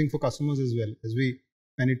 And same thing for customers as well. As we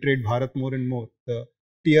penetrate Bharat more and more, the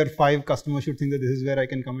tier 5 customer should think that this is where I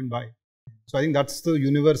can come and buy. So I think that's the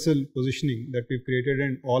universal positioning that we've created,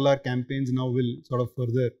 and all our campaigns now will sort of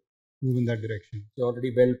further move in that direction. You're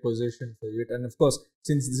already well positioned for it. And of course,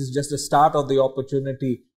 since this is just the start of the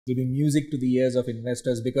opportunity, it will be music to the ears of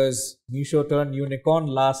investors because Meesho turned unicorn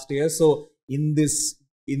last year. So in this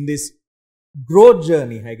growth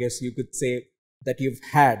journey, I guess you could say, that you've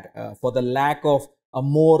had, for the lack of a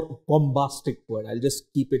more bombastic word, I'll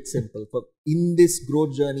just keep it simple. For in this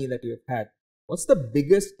growth journey that you've had, what's the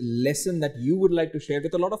biggest lesson that you would like to share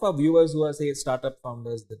with a lot of our viewers who are, say, startup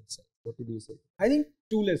founders themselves? What would you say? I think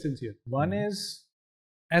 2 lessons here. One is,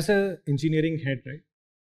 as an engineering head, right?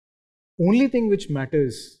 Only thing which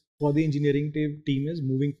matters for the engineering team is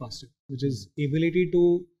moving faster, which is ability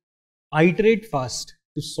to iterate fast,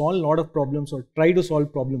 to solve a lot of problems or try to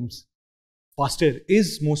solve problems faster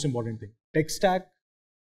is most important thing. Tech stack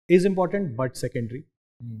is important, but secondary.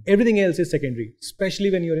 Everything else is secondary,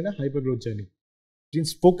 especially when you're in a hyper-growth journey.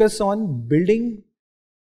 Means focus on building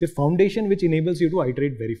the foundation which enables you to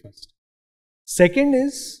iterate very fast. Second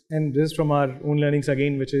is, and this is from our own learnings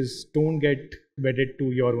again, which is don't get wedded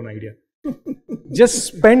to your own idea. Just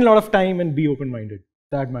spend a lot of time and be open-minded.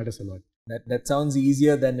 That matters a lot. That sounds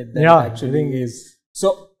easier than it actually is.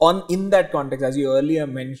 So in that context, as you earlier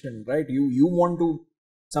mentioned, right, you want to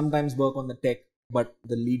sometimes work on the tech, but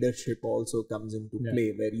the leadership also comes into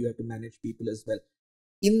play where you have to manage people as well.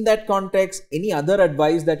 In that context, any other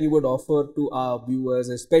advice that you would offer to our viewers,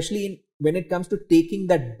 especially when it comes to taking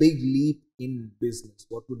that big leap in business?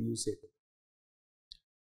 What would you say to them?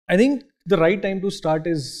 I think the right time to start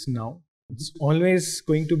is now. It's always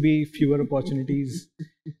going to be fewer opportunities.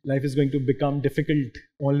 Life is going to become difficult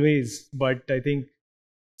always, but I think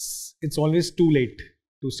it's always too late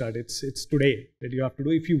to start. It's today that you have to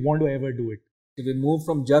do if you want to ever do it. If we move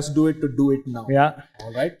from just do it to do it now. Yeah.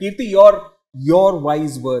 All right. Kirti, your your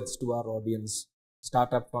wise words to our audience,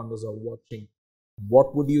 startup founders are watching,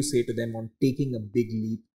 what would you say to them on taking a big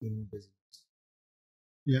leap in business?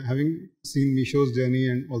 Yeah, having seen Misho's journey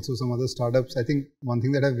and also some other startups, I think one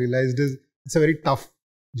thing that I've realized is it's a very tough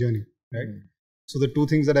journey, right? So the two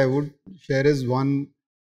things that I would share is one,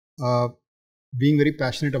 being very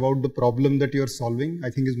passionate about the problem that you're solving, I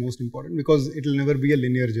think is most important, because it will never be a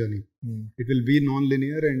linear journey. It will be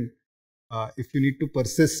non-linear, and if you need to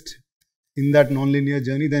persist in that non-linear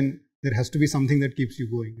journey, then there has to be something that keeps you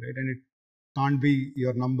going, right? And it can't be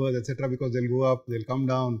your numbers, etc., because they'll go up, they'll come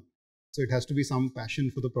down. So it has to be some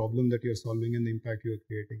passion for the problem that you're solving and the impact you're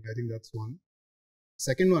creating. I think that's one.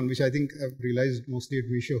 Second one, which I think I've realized mostly at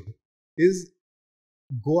Misho, is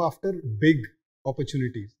go after big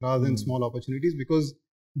opportunities rather than small opportunities, because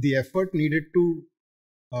the effort needed to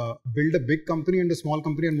build a big company and a small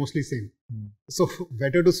company are mostly same. So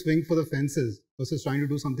better to swing for the fences versus trying to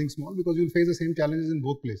do something small, because you'll face the same challenges in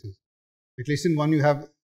both places. At least in one, you have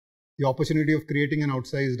the opportunity of creating an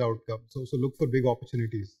outsized outcome. So look for big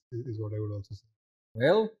opportunities is what I would also say.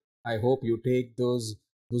 Well, I hope you take those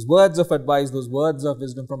words of advice, those words of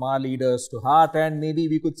wisdom from our leaders to heart, and maybe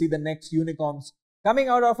we could see the next unicorns coming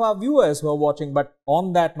out of our viewers who are watching. But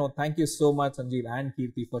on that note, thank you so much, Sanjeev and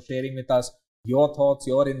Kirti, for sharing with us your thoughts,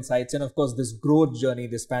 your insights, and of course this growth journey,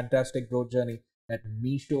 this fantastic growth journey that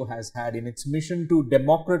Misho has had in its mission to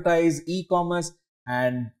democratize e-commerce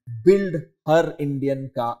and build her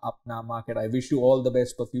Indian ka apna market. I wish you all the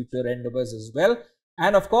best for future endeavors as well.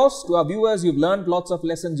 And of course, to our viewers, you've learned lots of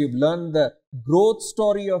lessons. You've learned the growth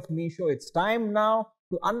story of Misho. It's time now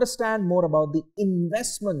to understand more about the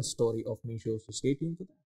investment story of Misho. So stay tuned for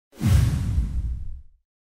that.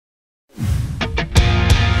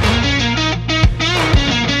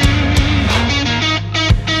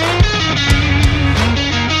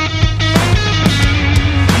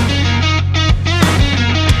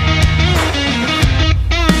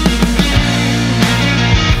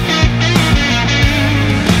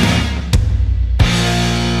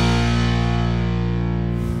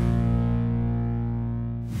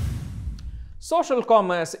 Social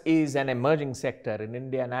commerce is an emerging sector in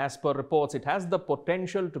India, and as per reports, it has the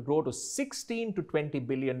potential to grow to $16 to $20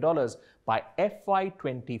 billion by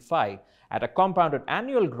FY25 at a compounded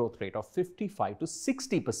annual growth rate of 55 to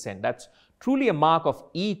 60%. That's truly a mark of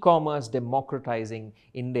e-commerce democratizing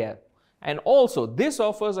India. And also, this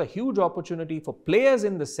offers a huge opportunity for players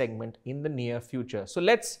in the segment in the near future. So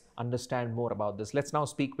let's understand more about this. Let's now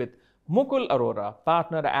speak with Mukul Arora,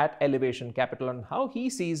 partner at Elevation Capital, on how he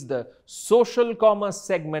sees the social commerce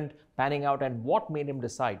segment panning out and what made him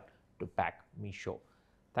decide to back Misho.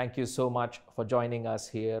 Thank you so much for joining us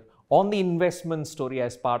here on the investment story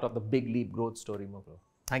as part of the Big Leap growth story, Mukul.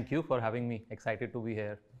 Thank you for having me. Excited to be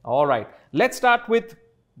here. All right. Let's start with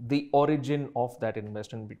the origin of that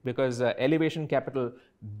investment, because Elevation Capital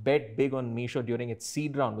bet big on Misho during its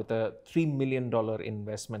seed round with a $3 million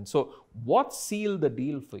investment. So what sealed the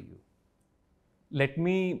deal for you? Let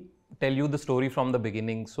me tell you the story from the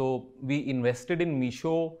beginning. So we invested in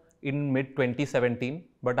Misho in mid 2017,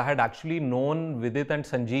 but I had actually known Vidit and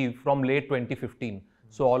Sanjeev from late 2015.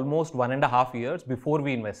 So almost 1.5 years before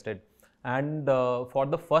we invested. And for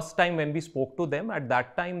the first time when we spoke to them, at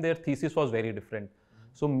that time their thesis was very different.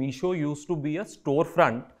 So Misho used to be a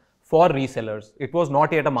storefront for resellers. It was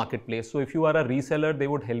not yet a marketplace. So if you are a reseller, they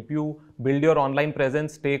would help you build your online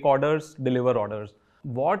presence, take orders, deliver orders.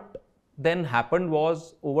 What then happened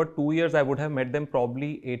was, over 2 years, I would have met them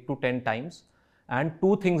probably 8 to 10 times. And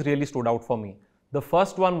two things really stood out for me. The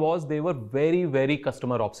first one was they were very, very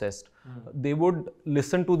customer obsessed. They would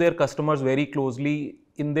listen to their customers very closely.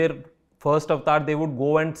 In their first avatar, they would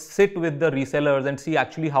go and sit with the resellers and see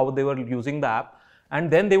actually how they were using the app.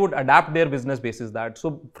 And then they would adapt their business basis that.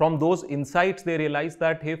 So from those insights, they realized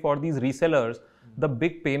that, hey, for these resellers, the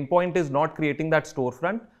big pain point is not creating that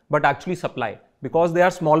storefront, but actually supply. Because they are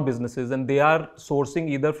small businesses and they are sourcing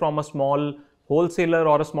either from a small wholesaler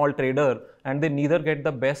or a small trader, and they neither get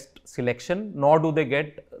the best selection nor do they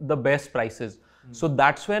get the best prices. So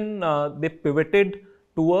that's when they pivoted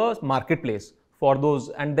to a marketplace for those.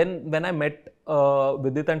 And then when I met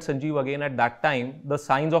Vidit and Sanjeev again at that time, the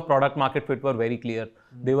signs of product market fit were very clear.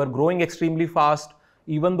 They were growing extremely fast,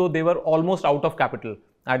 even though they were almost out of capital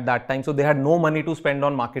at that time. So they had no money to spend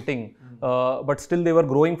on marketing, but still they were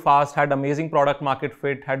growing fast, had amazing product market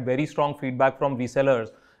fit, had very strong feedback from resellers.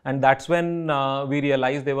 And that's when we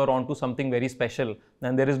realized they were onto something very special,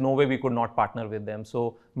 and there is no way we could not partner with them.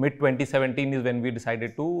 So mid 2017 is when we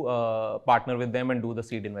decided to partner with them and do the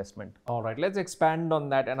seed investment. All right, let's expand on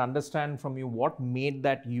that and understand from you what made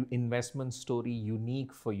that investment story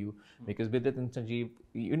unique for you. Because Vidit and Sanjeev,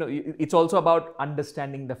 it's also about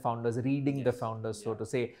understanding the founders, reading the founders, so to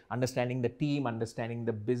say, understanding the team, understanding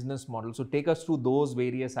the business model. So take us through those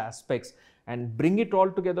various aspects and bring it all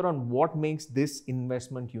together on what makes this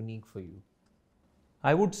investment unique for you.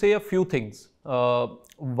 I would say a few things.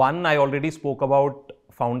 One, I already spoke about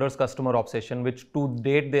founders' customer obsession, which to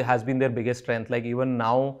date has been their biggest strength. Like even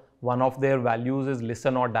now, one of their values is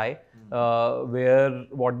listen or die, where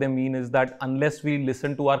what they mean is that unless we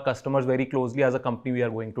listen to our customers very closely as a company, we are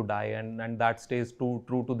going to die, and that stays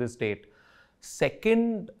true to this date.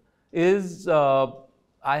 Second is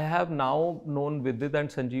I have now known Vidit and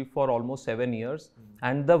Sanjeev for almost 7 years,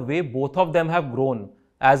 and the way both of them have grown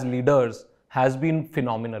as leaders has been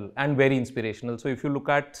phenomenal and very inspirational. So if you look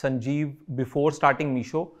at Sanjeev before starting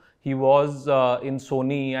Meesho, he was in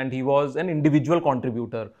Sony and he was an individual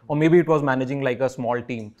contributor, or maybe it was managing like a small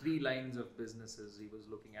team. 3 lines of businesses he was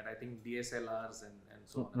looking at, I think DSLRs and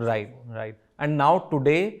so on. Right. And now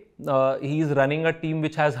today, he is running a team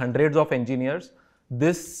which has hundreds of engineers.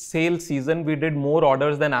 This sales season, we did more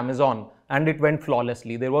orders than Amazon and it went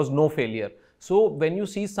flawlessly. There was no failure. So when you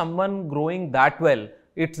see someone growing that well,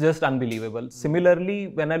 it's just unbelievable. Similarly,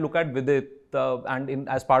 when I look at Vidit,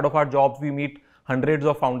 as part of our jobs, we meet hundreds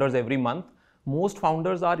of founders every month. Most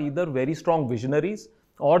founders are either very strong visionaries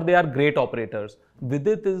or they are great operators.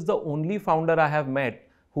 Vidit is the only founder I have met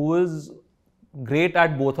who is great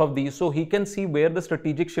at both of these. So he can see where the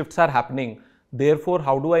strategic shifts are happening. Therefore,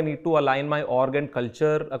 how do I need to align my org and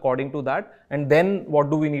culture according to that? And then what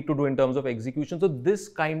do we need to do in terms of execution? So this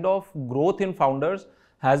kind of growth in founders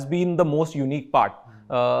has been the most unique part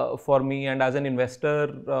for me. And as an investor,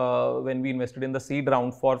 when we invested in the seed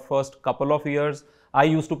round for first couple of years, I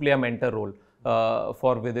used to play a mentor role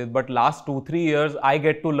for Vidit. But last 2-3 years, I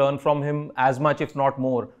get to learn from him as much, if not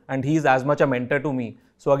more. And he's as much a mentor to me.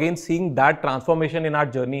 So again, seeing that transformation in our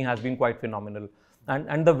journey has been quite phenomenal.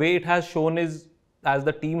 And the way it has shown is, as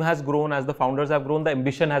the team has grown, as the founders have grown, the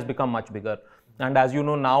ambition has become much bigger. And as you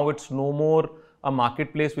know, now it's no more a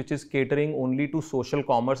marketplace which is catering only to social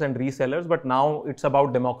commerce and resellers, but now it's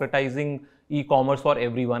about democratizing e-commerce for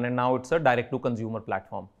everyone, and now it's a direct-to-consumer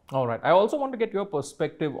platform. All right. I also want to get your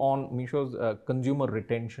perspective on Meesho's consumer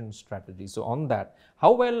retention strategy. So on that,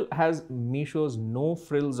 how well has Meesho's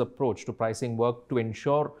no-frills approach to pricing worked to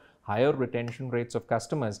ensure higher retention rates of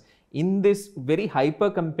customers in this very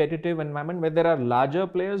hyper-competitive environment where there are larger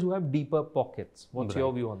players who have deeper pockets? What's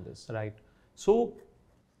your view on this? Right. So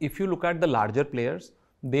if you look at the larger players,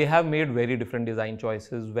 they have made very different design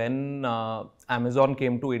choices. When Amazon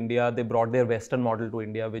came to India, they brought their Western model to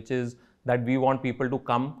India, which is that we want people to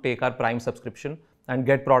come, take our Prime subscription and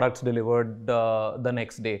get products delivered the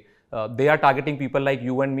next day. They are targeting people like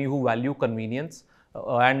you and me who value convenience.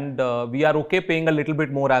 And we are okay paying a little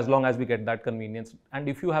bit more as long as we get that convenience. And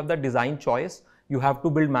if you have that design choice, you have to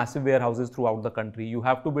build massive warehouses throughout the country. You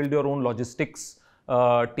have to build your own logistics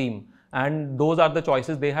team. And those are the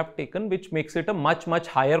choices they have taken, which makes it a much, much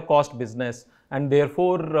higher cost business. And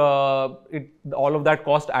therefore, all of that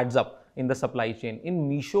cost adds up in the supply chain. In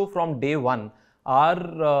Meesho, from day one,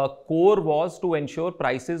 our core was to ensure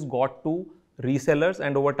prices got to resellers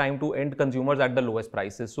and over time to end consumers at the lowest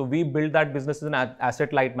prices. So we build that business in an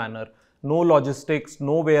asset-light manner. No logistics,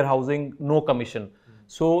 no warehousing, no commission.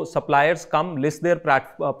 So suppliers come, list their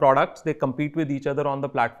products, they compete with each other on the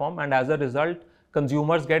platform, and as a result,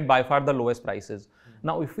 consumers get by far the lowest prices.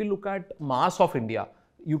 Now, if we look at mass of India,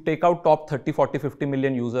 you take out top 30, 40, 50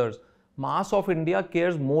 million users, mass of India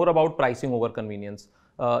cares more about pricing over convenience.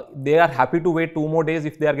 They are happy to wait 2 more days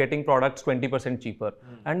if they are getting products 20% cheaper.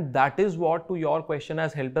 And that is what, to your question,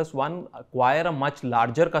 has helped us, one, acquire a much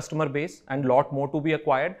larger customer base and lot more to be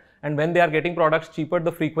acquired. And when they are getting products cheaper,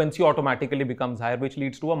 the frequency automatically becomes higher, which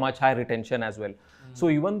leads to a much higher retention as well. So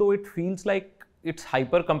even though it feels like it's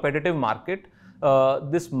hyper competitive market,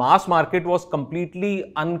 this mass market was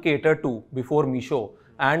completely uncatered to before Meesho.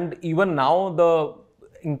 And even now, the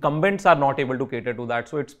incumbents are not able to cater to that.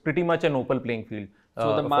 So it's pretty much an open playing field.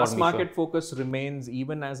 So the mass market focus remains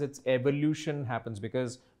even as its evolution happens,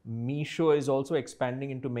 because Meesho is also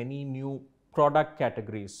expanding into many new product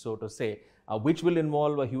categories, so to say, which will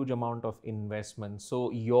involve a huge amount of investment. So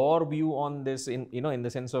your view on this, in the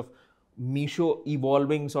sense of Meesho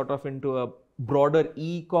evolving sort of into a broader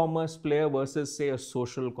e-commerce player versus, say, a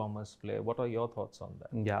social commerce player. What are your thoughts on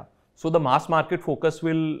that? Yeah. So the mass market focus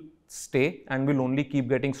will stay and will only keep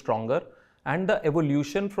getting stronger. And the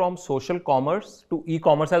evolution from social commerce to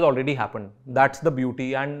e-commerce has already happened. That's the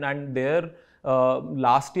beauty. And there,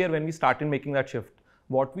 last year when we started making that shift,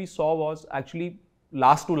 what we saw was actually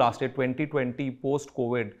last year, 2020,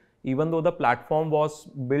 post-COVID, even though the platform was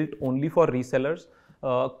built only for resellers,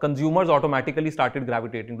 consumers automatically started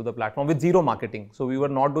gravitating to the platform with zero marketing. So we were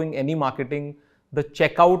not doing any marketing. The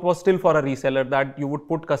checkout was still for a reseller, that you would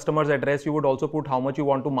put customer's address, you would also put how much you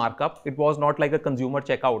want to mark up. It was not like a consumer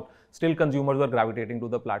checkout. Still consumers were gravitating to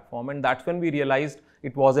the platform, and that's when we realized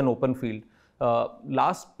it was an open field.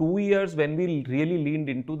 Last 2 years, when we really leaned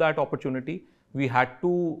into that opportunity, we had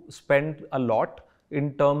to spend a lot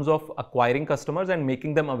in terms of acquiring customers and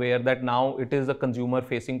making them aware that now it is a consumer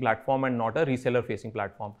facing platform and not a reseller facing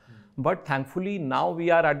platform. But thankfully now we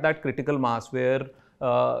are at that critical mass where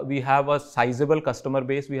we have a sizable customer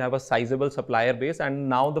base, we have a sizable supplier base, and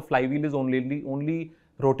now the flywheel is only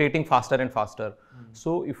rotating faster and faster.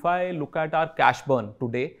 So if I look at our cash burn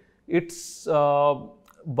today, it's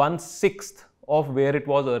 1/6 of where it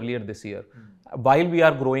was earlier this year, while we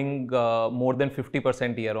are growing more than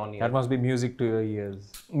 50% year on year. That must be music to your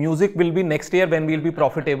ears. Music will be next year when we'll be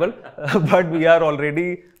profitable, but we are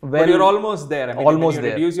already But you're almost there. I mean, almost when you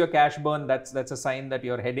there. reduce your cash burn, that's a sign that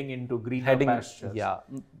you're heading into greener pastures. Yeah.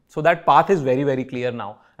 So that path is very, very clear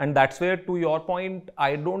now. And that's where, to your point,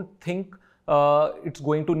 I don't think it's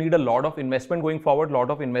going to need a lot of investment going forward. A lot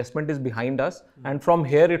of investment is behind us. And from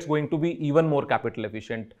here, it's going to be even more capital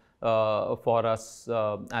efficient for us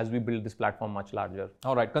as we build this platform much larger.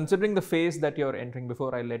 All right. Considering the phase that you're entering,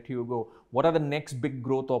 before I let you go, what are the next big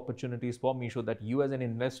growth opportunities for Meesho that you as an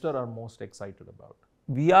investor are most excited about?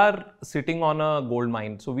 We are sitting on a gold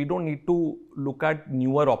mine, so we don't need to look at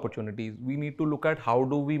newer opportunities. We need to look at how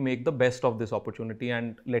do we make the best of this opportunity,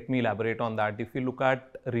 and let me elaborate on that. If we look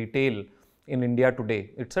at retail in India today,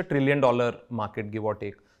 it's a $1 trillion market, give or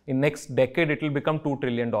take. In next decade, it will become $2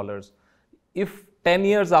 trillion. If 10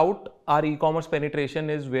 years out, our e-commerce penetration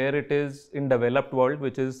is where it is in developed world,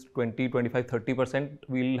 which is 20, 25, 30%,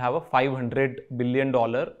 we'll have a $500 billion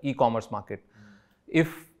e-commerce market.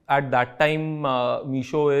 If at that time,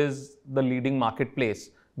 Meesho is the leading marketplace,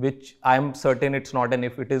 which I'm certain it's not, and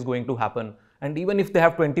if it is going to happen. And even if they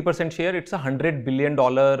have 20% share, it's a $100 billion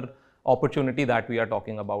opportunity that we are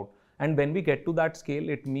talking about. And when we get to that scale,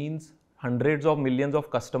 it means hundreds of millions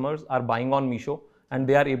of customers are buying on Meesho, and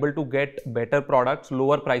they are able to get better products,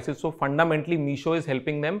 lower prices. So fundamentally, Meesho is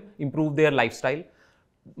helping them improve their lifestyle.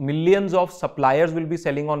 Millions of suppliers will be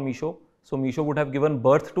selling on Meesho. So Meesho would have given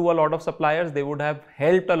birth to a lot of suppliers. They would have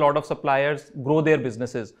helped a lot of suppliers grow their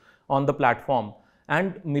businesses on the platform.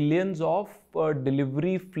 And millions of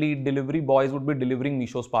delivery boys would be delivering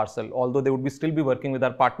Meesho's parcel, although they would still be working with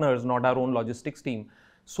our partners, not our own logistics team.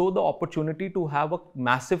 So the opportunity to have a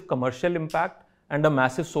massive commercial impact and a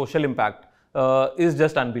massive social impact is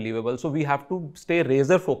just unbelievable. So we have to stay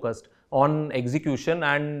razor focused on execution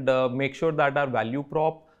and make sure that our value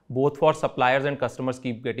prop, both for suppliers and customers,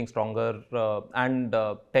 keep getting stronger. And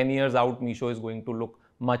 10 years out, Meesho is going to look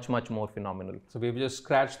much, much more phenomenal. So we've just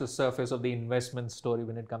scratched the surface of the investment story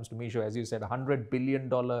when it comes to Meesho. As you said, $100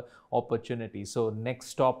 billion opportunity. So next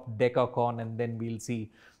stop, DecaCon, and then we'll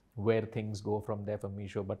see where things go from there for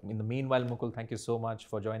Meesho. But in the meanwhile, Mukul, thank you so much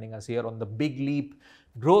for joining us here on the Big Leap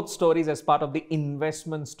Growth Stories as part of the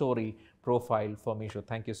investment story profile for Meesho.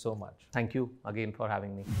 Thank you so much. Thank you again for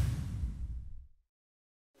having me.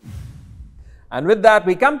 And with that,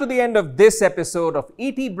 we come to the end of this episode of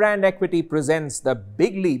ET Brand Equity Presents The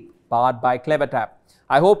Big Leap, powered by CleverTap.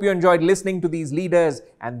 I hope you enjoyed listening to these leaders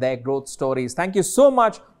and their growth stories. Thank you so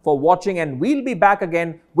much for watching, and we'll be back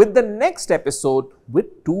again with the next episode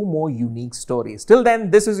with 2 more unique stories. Till then,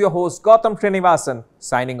 this is your host Gautam Srinivasan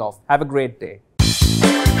signing off. Have a great day.